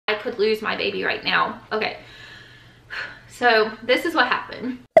could lose my baby right now. Okay, so this is what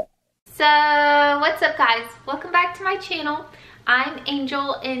happened. So what's up guys, welcome back to my channel. I'm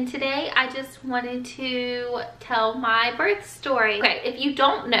Angel, and today I just wanted to tell my birth story. Okay, if you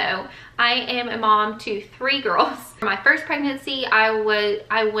don't know, I am a mom to 3 girls. For my first pregnancy, I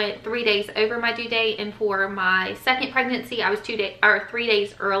went 3 days over my due date, and for my second pregnancy, I was 3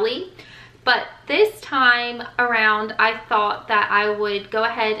 days early. But this time around, I thought that I would go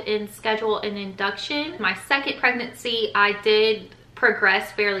ahead and schedule an induction. My second pregnancy, I did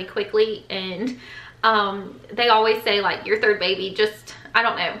progress fairly quickly, and they always say like your third baby, just, I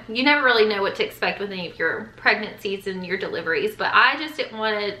don't know, you never really know what to expect with any of your pregnancies and your deliveries, but I just didn't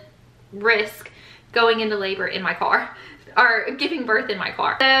want to risk going into labor in my car or giving birth in my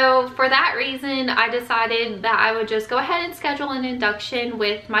car. So for that reason, I decided that I would just go ahead and schedule an induction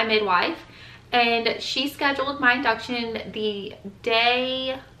with my midwife, and she scheduled my induction the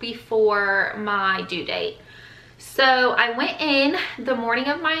day before my due date. So I went in the morning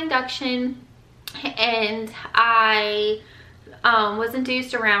of my induction, and I was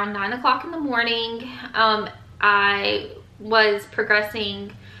induced around 9 o'clock in the morning. I was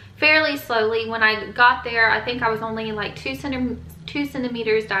progressing fairly slowly. When I got there, I think I was only like 2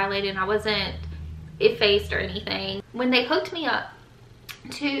 centimeters dilated, and I wasn't effaced or anything. When they hooked me up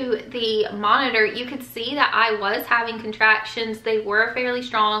to the monitor, you could see that I was having contractions. They were fairly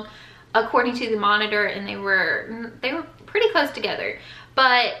strong according to the monitor, and they were pretty close together,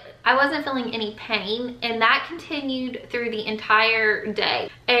 but I wasn't feeling any pain, and that continued through the entire day.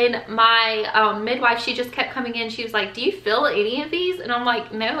 And my midwife, she just kept coming in. She was like, do you feel any of these? And I'm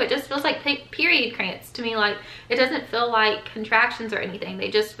like, no, it just feels like period cramps to me. Like, it doesn't feel like contractions or anything. They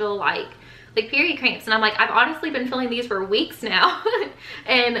just feel like period cramps. And I'm like, I've honestly been feeling these for weeks now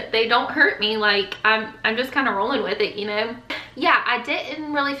and they don't hurt me. Like, I'm just kind of rolling with it, you know? Yeah, I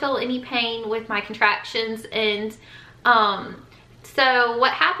didn't really feel any pain with my contractions. And so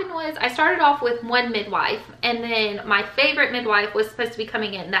what happened was I started off with one midwife, and then my favorite midwife was supposed to be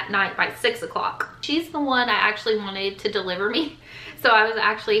coming in that night by 6 o'clock. She's the one I actually wanted to deliver me. So I was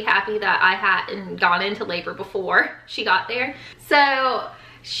actually happy that I hadn't gone into labor before she got there. So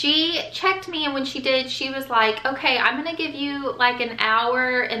she checked me, and when she did, she was like, okay, I'm gonna give you like an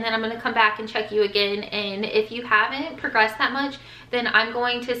hour, and then I'm gonna come back and check you again, and if you haven't progressed that much, then I'm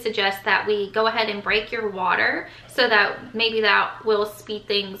going to suggest that we go ahead and break your water, so that maybe that will speed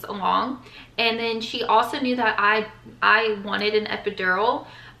things along. And then she also knew that I wanted an epidural,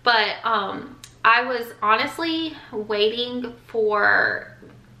 but I was honestly waiting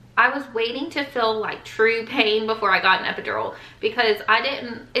to feel like true pain before I got an epidural, because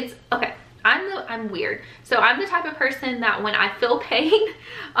I'm weird. So I'm the type of person that when I feel pain,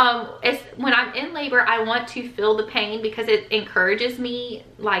 when I'm in labor, I want to feel the pain, because it encourages me,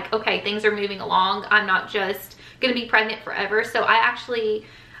 like, okay, things are moving along. I'm not just gonna be pregnant forever. So I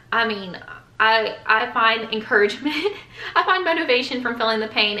find encouragement, I find motivation from feeling the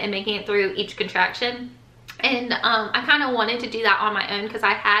pain and making it through each contraction. And I kind of wanted to do that on my own, because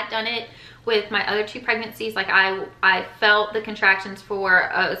I had done it with my other 2 pregnancies. Like, I felt the contractions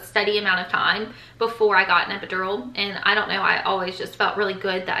for a steady amount of time before I got an epidural, and I don't know, I always just felt really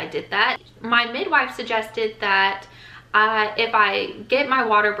good that I did that. My midwife suggested that if I get my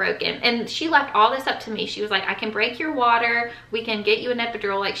water broken, and she left all this up to me. She was like, I can break your water, we can get you an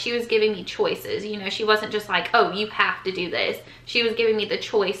epidural. Like, she was giving me choices, you know. She wasn't just like, oh, you have to do this. She was giving me the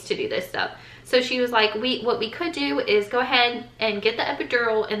choice to do this stuff. So she was like, what we could do is go ahead and get the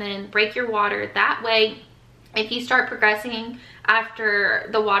epidural and then break your water. That way, if you start progressing after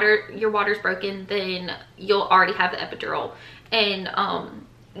your water's broken, then you'll already have the epidural. And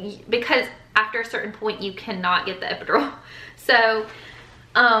because after a certain point, you cannot get the epidural. So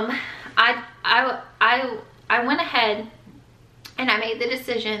I went ahead and I made the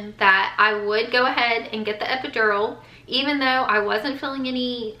decision that I would go ahead and get the epidural. Even though I wasn't feeling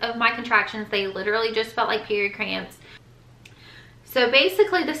any of my contractions, they literally just felt like period cramps. So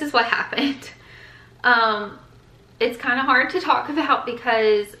basically, this is what happened. It's kind of hard to talk about,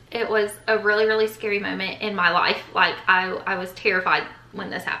 because it was a really, really scary moment in my life. Like, I was terrified when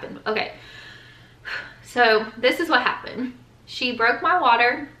this happened. Okay, so this is what happened. She broke my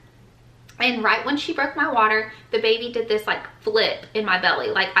water, and right when she broke my water, the baby did this like flip in my belly.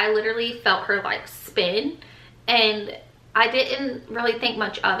 Like, I literally felt her like spin. And I didn't really think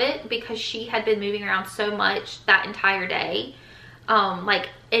much of it, because she had been moving around so much that entire day. Like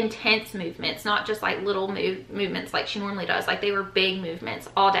intense movements, not just like little movements like she normally does. Like, they were big movements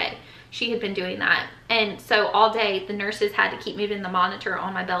all day. She had been doing that. And so all day the nurses had to keep moving the monitor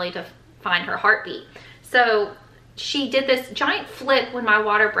on my belly to find her heartbeat. So she did this giant flip when my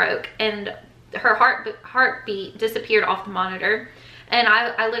water broke, and her heartbeat disappeared off the monitor. And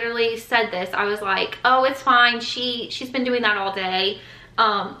I literally said this. I was like, oh, it's fine. She's been doing that all day.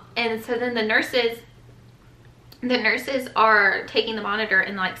 And so then the nurses are taking the monitor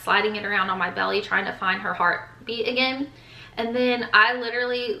and like sliding it around on my belly, trying to find her heartbeat again. And then I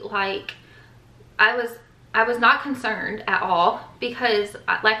literally, like, I was not concerned at all, because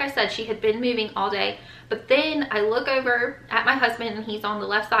like I said, she had been moving all day. But then I look over at my husband, and he's on the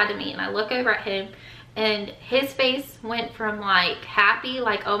left side of me, and I look over at him, and his face went from like happy,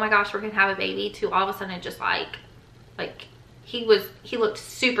 like, oh my gosh, we're gonna have a baby, to all of a sudden just like he looked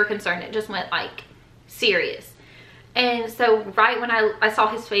super concerned. It just went like serious. And so right when I saw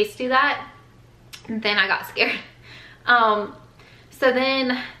his face do that, then I got scared. So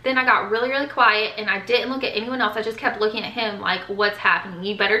then I got really, really quiet, and I didn't look at anyone else. I just kept looking at him like, what's happening?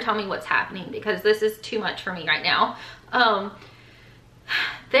 You better tell me what's happening, because this is too much for me right now.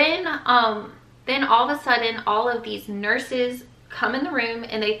 Then all of a sudden, all of these nurses come in the room,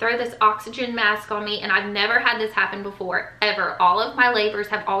 and they throw this oxygen mask on me. And I've never had this happen before, ever. All of my labors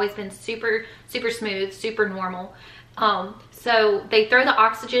have always been super, super smooth, super normal. So they throw the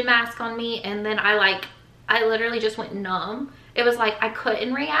oxygen mask on me, and then I literally just went numb. It was like I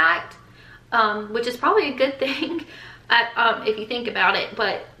couldn't react, which is probably a good thing if you think about it.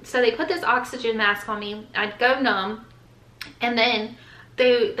 But so they put this oxygen mask on me. I'd go numb, and then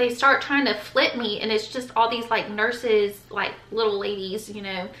they start trying to flip me, and it's just all these like nurses, like little ladies, you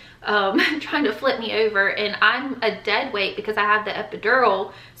know, trying to flip me over. And I'm a dead weight because I have the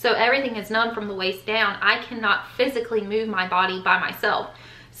epidural, so everything is numb from the waist down. I cannot physically move my body by myself.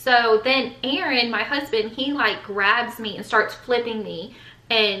 So then Aaron, my husband, he like grabs me and starts flipping me,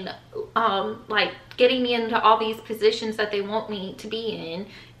 and like getting me into all these positions that they want me to be in.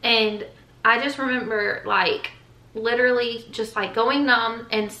 And I just remember like literally just like going numb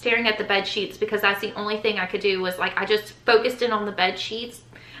and staring at the bed sheets, because that's the only thing I could do. Was like I just focused in on the bed sheets,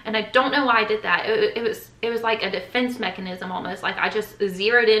 and I don't know why I did that. It was like a defense mechanism almost. Like I just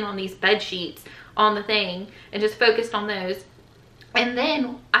zeroed in on these bed sheets on the thing and just focused on those. And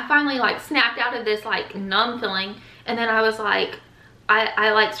then I finally like snapped out of this like numb feeling, and then I was like,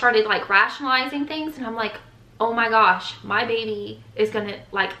 I like started like rationalizing things, and I'm like, oh my gosh, my baby is gonna,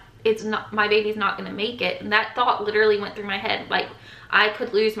 like, my baby's not gonna make it. And that thought literally went through my head, like I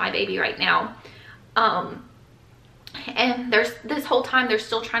could lose my baby right now. And there's this whole time they're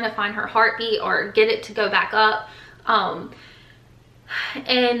still trying to find her heartbeat or get it to go back up.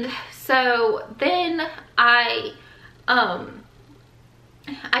 And so then I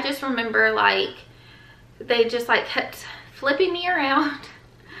just remember like they just like kept flipping me around.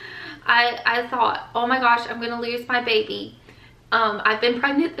 I thought, oh my gosh, I'm gonna lose my baby. I've been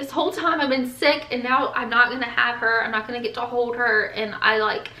pregnant this whole time. I've been sick, and now I'm not gonna have her. I'm not gonna get to hold her. And I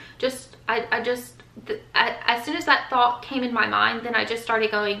like as soon as that thought came in my mind, then I just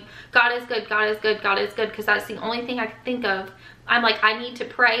started going, God is good, God is good, God is good, because that's the only thing I could think of. I'm like, I need to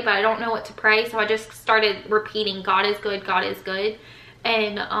pray, but I don't know what to pray. So I just started repeating, God is good, God is good.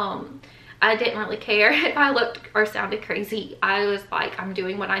 And I didn't really care if I looked or sounded crazy. I was like, I'm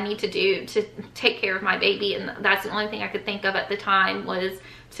doing what I need to do to take care of my baby. And that's the only thing I could think of at the time, was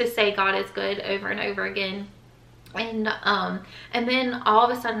to say God is good over and over again. And then all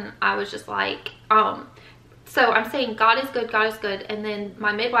of a sudden I was just like, so I'm saying God is good, God is good. And then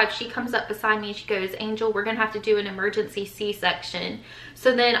my midwife, she comes up beside me and she goes, Angel, we're gonna have to do an emergency C-section.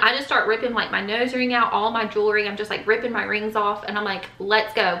 So then I just start ripping like my nose ring out, all my jewelry. I'm just like ripping my rings off, and I'm like,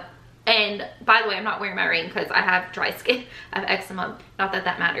 let's go. And by the way, I'm not wearing my ring because I have dry skin. I have eczema. Not that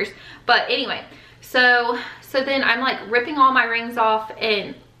that matters. But anyway, so then I'm like ripping all my rings off,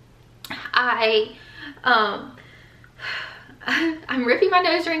 and I'm ripping my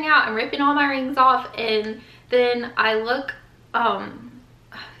nose ring out. I'm ripping all my rings off, and then I look,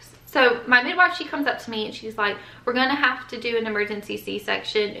 so my midwife, she comes up to me and she's like, we're gonna have to do an emergency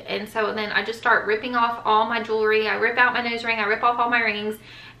C-section. And so then I just start ripping off all my jewelry. I rip out my nose ring, I rip off all my rings,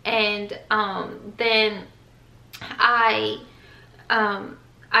 and then I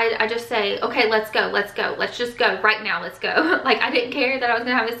just say, okay, let's go, let's just go right now, let's go. Like I didn't care that I was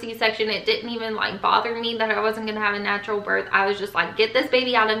gonna have a C-section. It didn't even like bother me that I wasn't gonna have a natural birth. I was just like, get this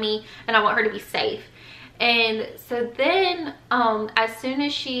baby out of me, and I want her to be safe. And so then as soon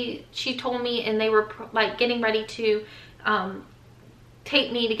as she told me, and they were like getting ready to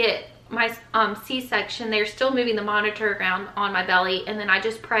take me to get my C-section, they're still moving the monitor around on my belly. And then I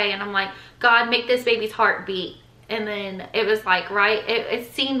just pray, and I'm like, God, make this baby's heart beat. And then it was like, right,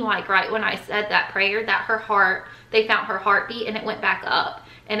 it seemed like right when I said that prayer that her heart, they found her heartbeat, and it went back up.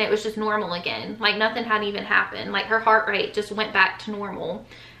 and it was just normal again. Like nothing had even happened. Like her heart rate just went back to normal.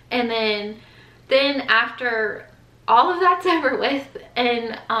 And then after all of that's over with,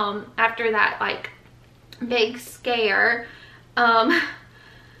 and after that like big scare, after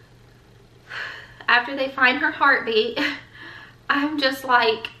they find her heartbeat, I'm just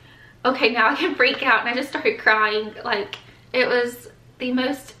like, okay, now I can freak out. And I just started crying. Like it was the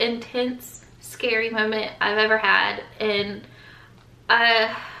most intense, scary moment I've ever had. And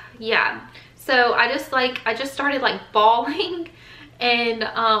yeah, so I just started like bawling, and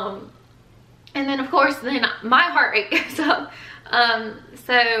then of course then my heart rate goes up.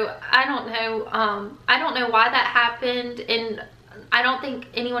 So I don't know why that happened, and I don't think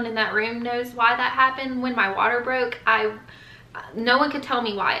anyone in that room knows why that happened. When my water broke, no one could tell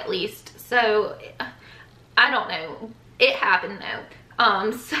me why, at least. So I don't know, it happened though.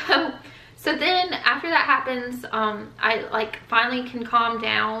 So then after that happens, I like finally can calm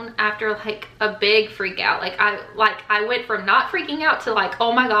down after like a big freak out. Like I went from not freaking out to like,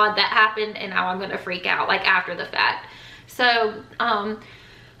 oh my God, that happened, and now I'm gonna freak out like after the fact. So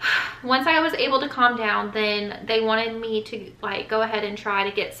once I was able to calm down, then they wanted me to like go ahead and try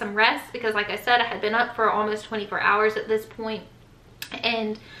to get some rest, because like I said, I had been up for almost 24 hours at this point.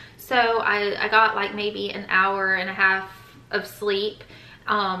 And so I got like maybe an hour and a half of sleep.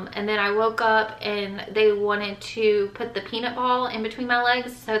 And then I woke up and they wanted to put the peanut ball in between my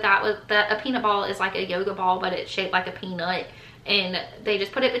legs. So that was a peanut ball is like a yoga ball, but it's shaped like a peanut, and they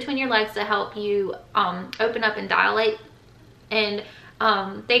just put it between your legs to help you open up and dilate. And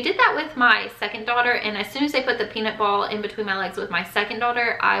they did that with my second daughter, and as soon as they put the peanut ball in between my legs with my second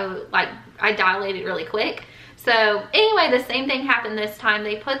daughter, I dilated really quick. So anyway, the same thing happened this time.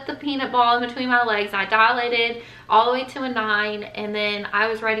 They put the peanut ball in between my legs. I dilated all the way to a 9, and then I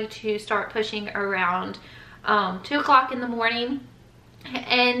was ready to start pushing around 2 o'clock in the morning.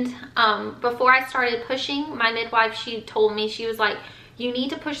 And before I started pushing, my midwife, she told me, she was like, you need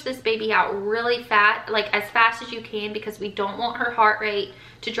to push this baby out really fast, like as fast as you can, because we don't want her heart rate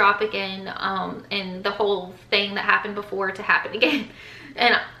to drop again, and the whole thing that happened before to happen again.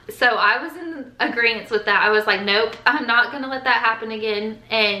 And so I was in agreement with that. I was like, nope, I'm not gonna let that happen again.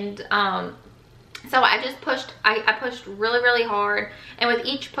 And so I just pushed, I pushed really, really hard. And with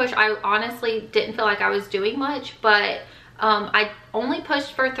each push, I honestly didn't feel like I was doing much, but I only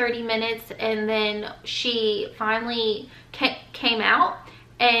pushed for 30 minutes, and then she finally came out,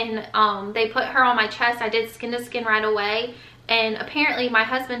 and they put her on my chest. I did skin to skin right away. And apparently my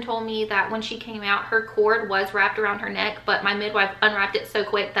husband told me that when she came out, her cord was wrapped around her neck, but my midwife unwrapped it so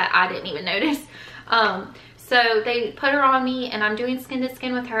quick that I didn't even notice. So they put her on me, and I'm doing skin to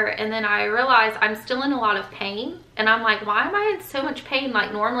skin with her, and then I realized I'm still in a lot of pain. And I'm like, why am I in so much pain?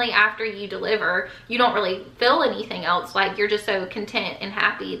 Like normally after you deliver, you don't really feel anything else. Like you're just so content and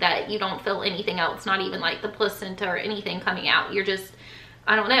happy that you don't feel anything else, not even like the placenta or anything coming out. You're just,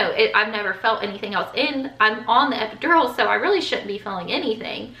 I don't know, I've never felt anything else. I'm on the epidural, so I really shouldn't be feeling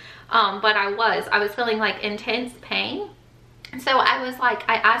anything. But I was feeling like intense pain. So I was like,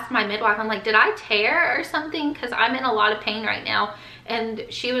 I asked my midwife, I'm like, did I tear or something? Because I'm in a lot of pain right now. And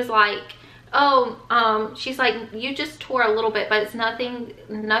she was like, oh, she's like, you just tore a little bit, but it's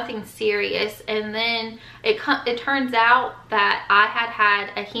nothing serious. And then it turns out that I had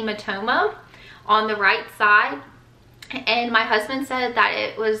a hematoma on the right side. And my husband said that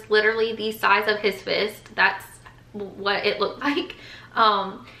it was literally the size of his fist. That's what it looked like.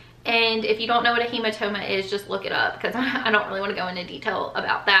 And if you don't know what a hematoma is, just look it up, because I don't really want to go into detail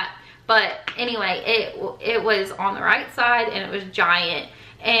about that. But anyway, it was on the right side, and it was giant.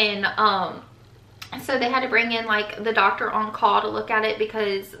 And so they had to bring in like the doctor on call to look at it,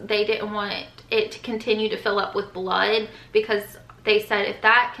 because they didn't want it to continue to fill up with blood, because they said if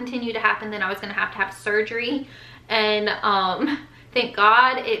that continued to happen, then I was going to have surgery. And thank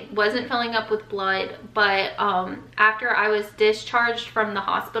God it wasn't filling up with blood. But after I was discharged from the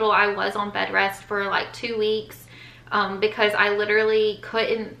hospital, I was on bed rest for like 2 weeks, because I literally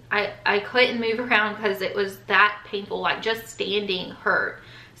couldn't, I couldn't move around because it was that painful. Like just standing hurt.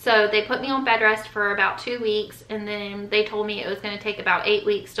 So they put me on bed rest for about 2 weeks, and then they told me it was going to take about 8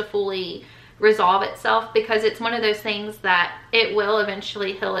 weeks to fully resolve itself, because it's one of those things that it will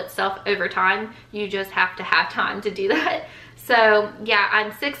eventually heal itself over time. You just have to have time to do that. So yeah,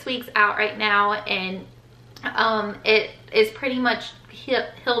 I'm 6 weeks out right now, and it is pretty much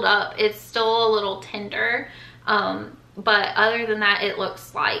healed up. It's still a little tender, but other than that, it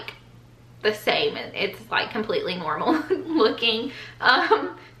looks like the same. It's like completely normal looking.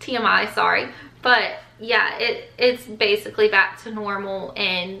 TMI, sorry. But yeah, it's basically back to normal,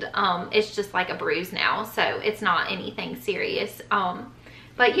 and it's just like a bruise now, so it's not anything serious.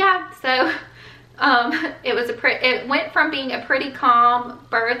 But But yeah, so it went from being a pretty calm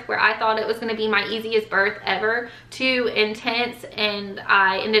birth where I thought it was going to be my easiest birth ever to intense, and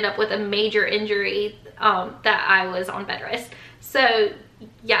I ended up with a major injury that I was on bed rest. So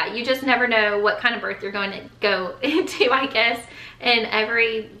yeah, you just never know what kind of birth you're going to go into, I guess. And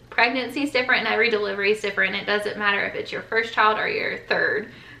every pregnancy is different and every delivery is different. It doesn't matter if it's your first child or your third.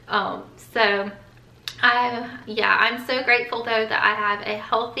 So I'm so grateful though that I have a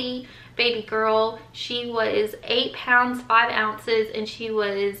healthy baby girl. She was 8 pounds 5 ounces and she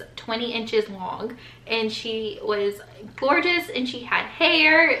was 20 inches long, and she was gorgeous and she had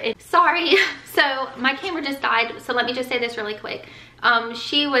hair. Sorry, so my camera just died, so let me just say this really quick.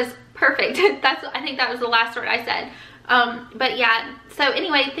 She was perfect. I think that was the last word I said. But yeah, so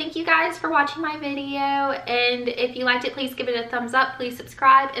anyway, thank you guys for watching my video, and if you liked it, please give it a thumbs up, please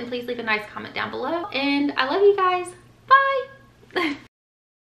subscribe, and please leave a nice comment down below, and I love you guys. Bye.